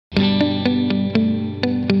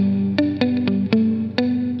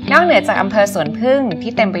อกเหนือจากอำเภอสวนพึ่ง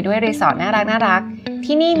ที่เต็มไปด้วยรีสอร์ทน่ารัก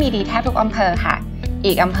ที่นี่มีดีแทบทุกอำเภอค่ะ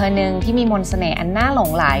อีกอำเภอหนึ่งที่มีมนต์เสน่ห์อันน่าหลง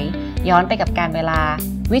ไหลย้อนไปกับการเวลา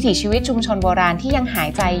วิถีชีวิตชุมชนโบราณที่ยังหาย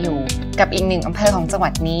ใจอยู่กับอีกหนึ่งอำเภอของจังหวั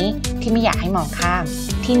ดนี้ที่ไม่อยากให้มองข้าม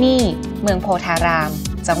ที่นี่เมืองโพธาราม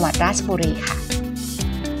จังหวัดราชบุรีค่ะ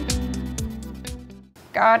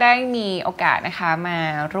ก็ได้มีโอกาสนะคะมา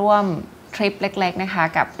ร่วมทริปเล็กๆนะคะ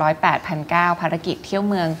กับ108,900ภารกิจเที่ยว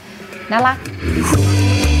เมืองน่ารัก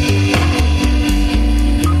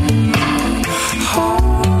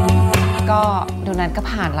ก็โดนัทก็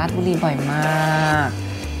ผ่านราชบุรีบ่อยมาก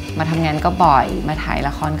มาทำงานก็บ่อยมาถ่ายล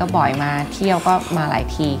ะครก็บ่อยมาเที่ยวก็มาหลาย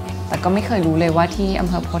ทีแต่ก็ไม่เคยรู้เลยว่าที่อำ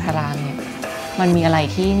เภอโพธารามเนี่ยมันมีอะไร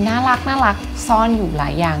ที่น่ารักซ่อนอยู่หลา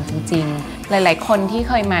ยอย่างจริงๆหลายๆคนที่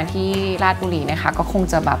เคยมาที่ราชบุรีนะคะก็คง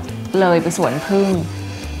จะแบบเลยไปสวนผึ้ง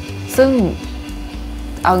ซึ่ง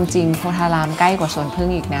เอาจริงๆโพธารามใกล้กว่าสวนผึ้ง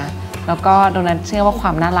อีกนะแล้วก็โดนัทเชื่อว่าคว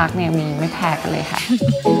ามน่ารักเนี่ยมีไม่แพ้กันเลยค่ะ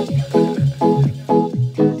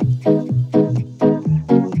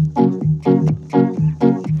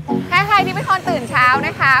ตื่นเช้าน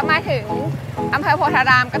ะคะมาถึงอำเภอโพธา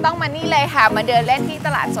รามก็ต้องมานี่เลยค่ะมาเดินเล่นที่ต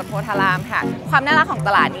ลาดสดโพธารามค่ะความน่ารักของต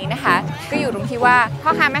ลาดนี้นะคะก็อยู่ตรงที่ว่าพ่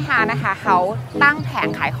อค้าแม่ค้านะคะเขาตั้งแผง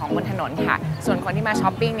ขายของบนถนนค่ะส่วนคนที่มาช้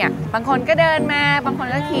อปปิ้งเนี่ยบางคนก็เดินมาบางคน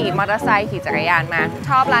ก็ขี่มอเตอร์ไซค์ขี่จักรยานมาช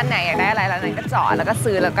อบร้านไหนอยากได้อะไรร้านนั้นก็จอดแล้วก็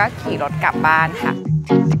ซื้อแล้วก็ขี่รถกลับบ้านค่ะ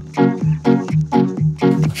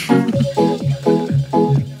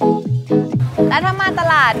แล้วถ้ามาต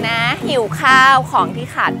ลาดนะหิวข้าวของที่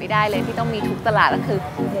ขาดไม่ได้เลยที่ต้องมีทุกตลาดก็คือ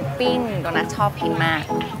หมูปิ้งโดนัทชอบกินมาก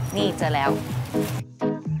นี่เจอแล้ว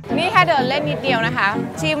นี่แค่เดินเล่นนิดเดียวนะคะ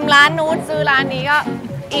ชิมร้านนู้นซื้อร้านนี้ก็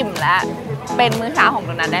อิ่มแล้วเป็นมื้อเช้าของโด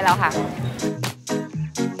นัทได้แล้วค่ะ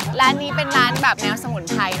ร้านนี้เป็นร้านแบบแนวสมุน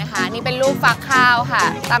ไพรนะคะนี่เป็นลูกฟักข้าวค่ะ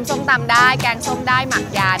ตำส้มตำได้แกงส้มได้หมัก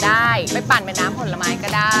ยาได้ไปปั่นเป็นน้ำผลไม้ก็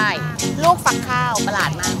ได้ลูกฟักข้าวประหลา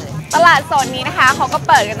ดมากเลยตลาดโซนนี้นะคะเขาก็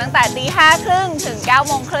เปิดกันตั้งแต่5:30ถึง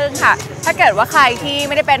9:30ค่ะถ้าเกิดว่าใครที่ไ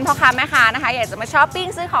ม่ได้เป็นพ่อค้าแม่ค้านะคะอยากจะมาช้อปปิ้ง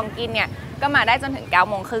ซื้อของกินเนี่ยก็มาได้จนถึง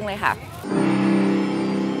9:30เลยค่ะ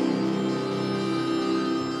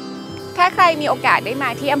ถ้าใครมีโอกาสได้มา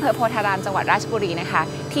ที่อำเภอโพธารามจังหวัดราชบุรีนะคะ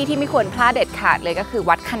ที่ไม่ควรพลาดเด็ดขาดเลยก็คือ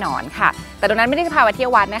วัดขนอนค่ะแต่ตรงนั้นไม่ได้จะพามาเที่ย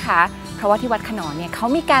ววัดนะคะเพราะว่าที่วัดขนอนเนี่ยเขา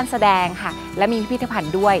มีการแสดงค่ะและมีพิพิธภัณ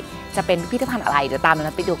ฑ์ด้วยจะเป็นพิพิธภัณฑ์อะไรเดี๋ยวตามเร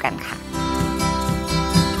าไปดูกันค่ะ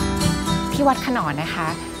ที่วัดขนอนนะคะ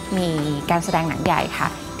มีการแสดงหนังใหญ่ค่ะ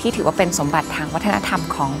ที่ถือว่าเป็นสมบัติทางวัฒนธรรม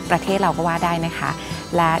ของประเทศเราก็ว่าได้นะคะ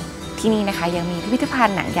และที่นี่นะคะยังมีพิพิธภัณ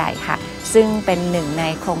ฑ์หนังใหญ่ค่ะซึ่งเป็นหนึ่งใน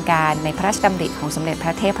โครงการในพระราชดำริของสมเด็จพร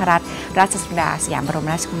ะเทพรัตนราชสุดาสยามบรม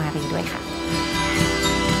ราชกุมารีด้วยค่ะ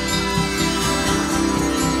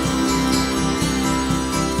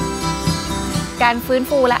การฟื้น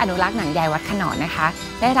ฟูและอนุรักษ์หนังใหญ่วัดขนอนนะคะ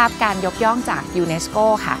ได้รับการยกย่องจากยูเนสโก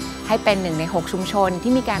ค่ะให้เป็น1 ใน 6ชุมชน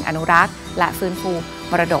ที่มีการอนุรักษ์และฟื้นฟู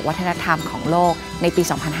มรดกวัฒนธรรมของโลกในปี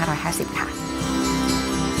 2550 ค่ะ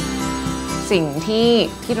สิ่ง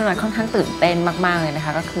ที่โดนัทค่อนข้างตื่นเต้นมากๆเลยนะค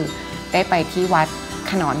ะก็คือได้ไปที่วัด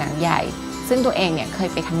ขนอนหนังใหญ่ซึ่งตัวเองเนี่ยเคย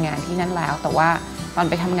ไปทำงานที่นั่นแล้วแต่ว่าตอน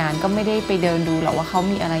ไปทำงานก็ไม่ได้ไปเดินดูหรอกว่าเขา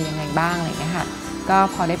มีอะไรยังไงบ้างอะไรเงี้ยค่ะก็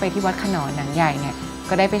พอได้ไปที่วัดขนอนหนังใหญ่เนี่ย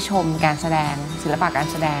ก็ได้ไปชมการแสดงศิลปะการ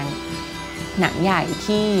แสดงหนังใหญ่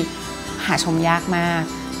ที่หาชมยากมาก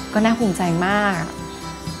ก็น่าภูมิใจมาก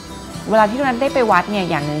เวลาที่เราได้ไปวัดเนี่ย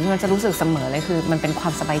อย่างหนึ่งที่เราจะรู้สึกเสมอเลยคือมันเป็นควา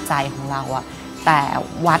มสบายใจของเราอะแต่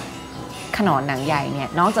วัดขนอนหนังใหญ่เนี่ย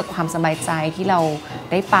นอกจากความสบายใจที่เรา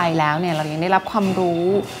ได้ไปแล้วเนี่ยเรายังได้รับความรู้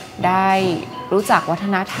ได้รู้จักวัฒ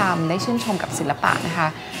นธรรมได้ชื่นชมกับศิลปะนะคะ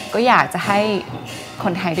ก็อยากจะให้ค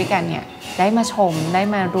นไทยด้วยกันเนี่ยได้มาชมได้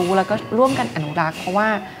มารู้แล้วก็ร่วมกันอนุรักษ์เพราะว่า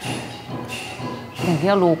อย่างที่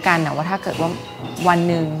เรารู้กันนะว่าถ้าเกิดว่าวัน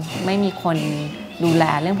หนึ่งไม่มีคนดูแล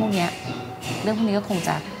เรื่องพวกนี้ก็คงจ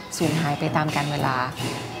ะสูญหายไปตามกาลเวลา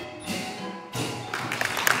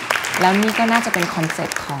แล้วนี่ก็น่าจะเป็นคอนเซ็ป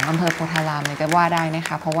ต์ของอำเภอโพธารามเลยก็ว่าได้นะค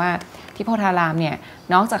ะเพราะว่าที่โพธารามเนี่ย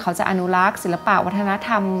นอกจากเขาจะอนุรักษ์ศิลปะวัฒนธ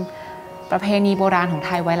รรมประเพณีโบราณของไท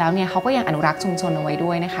ยไว้แล้วเนี่ยเขาก็ยังอนุรักษ์ชุมชนเอาไว้ด้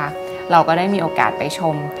วยนะคะเราก็ได้มีโอกาสไปช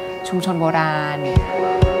มชุมชนโบราณ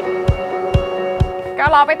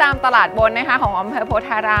ก็ล้อไปตามตลาดบนนะคะของอำเภอโพธ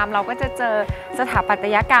ารามเราก็จะเจอสถาปัต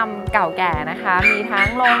ยกรรมเก่าแก่นะคะมีทั้ง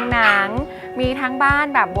โรงหนังมีทั้งบ้าน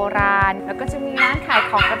แบบโบราณแล้วก็จะมีร้านขาย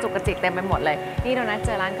ของกระจุกกระจิกเต็มไปหมดเลยนี่โดนัทเจ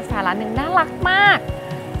อร้านกาแฟร้านหนึ่งน่ารักมาก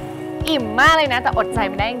อิ่มมากเลยนะแต่อดใจ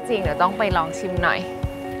ไม่ได้จริงๆเดี๋ยวต้องไปลองชิมหน่อย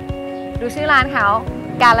ดูชื่อร้านเขา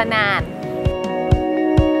กาลนาน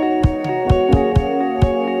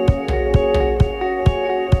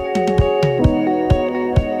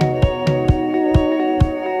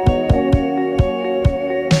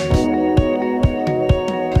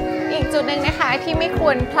จุดหนึ่งนะคะ ที่ไม่ค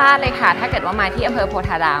วรพลาดเลยค่ะถ้าเกิดว่ามาที่อำเภอโพ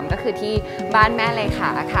ธารามก็คือที่บ้านแม่เลขา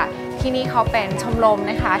ค่ะที่นี่เขาเป็นชมรม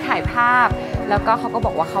นะคะถ่ายภาพแล้วก็เขาก็บ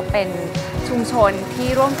อกว่าเขาเป็นชุมชนที่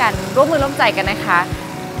ร่วมมือร่วมใจกันนะคะ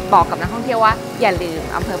บอกกับนักท่องเที่ยวว่าอย่าลืม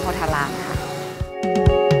อำเภอโพธารามค่ะ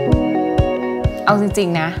เอาจริง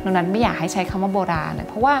ๆนะน้องนัทไม่อยากให้ใช้คำว่าโบราณเลย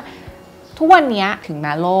เพราะว่าทุกวันนี้ถึงแ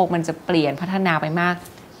ม้โลกมันจะเปลี่ยนพัฒนาไปมาก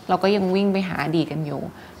เราก็ยังวิ่งไปหาอดีตกันอยู่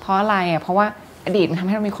เพราะอะไรอ่ะเพราะว่าอดีตมันทำใ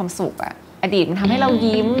ห้เรามีความสุขอ่ะอดีตมันทำให้เรา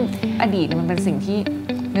ยิ้มอดีตมันเป็นสิ่งที่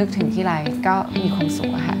นึกถึงที่ไรก็มีความสุ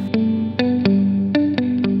ขอะค่ะ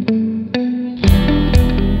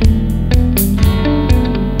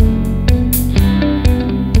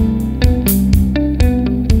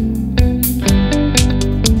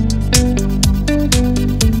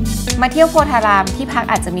มาเที่ยวโพธารามที่พัก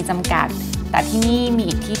อาจจะมีจำกัดแต่ที่นี่มี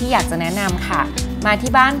อีกที่ที่อยากจะแนะนำค่ะมา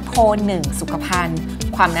ที่บ้านโพ1สุขภัณฑ์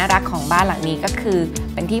ความน่ารักของบ้านหลังนี้ก็คือ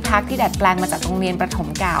เป็นที่พักที่ดัดแปลงมาจากโรงเรียนประถม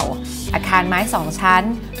เก่าอาคารไม้2ชั้น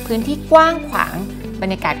พื้นที่กว้างขวางบร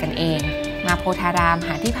รยากาศกันเองมาโพธารามห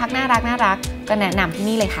าที่พักน่ารักก็แนะนำที่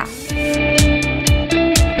นี่เลยค่ะ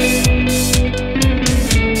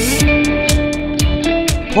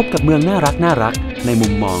พบกับเมืองน่ารักในมุ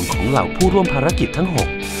มมองของเหล่าผู้ร่วมภารกิจทั้ง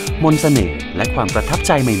6มนต์เสน่ห์และความประทับใ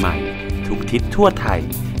จใหม่ๆทุกทิศทั่วไทย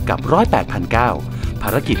กับ108,900ภา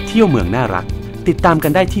รกิจเที่ยวเมืองน่ารักติดตามกั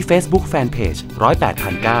นได้ที่ Facebook Fanpage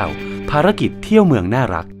 108,900ภารกิจเที่ยวเมืองน่า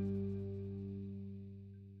รัก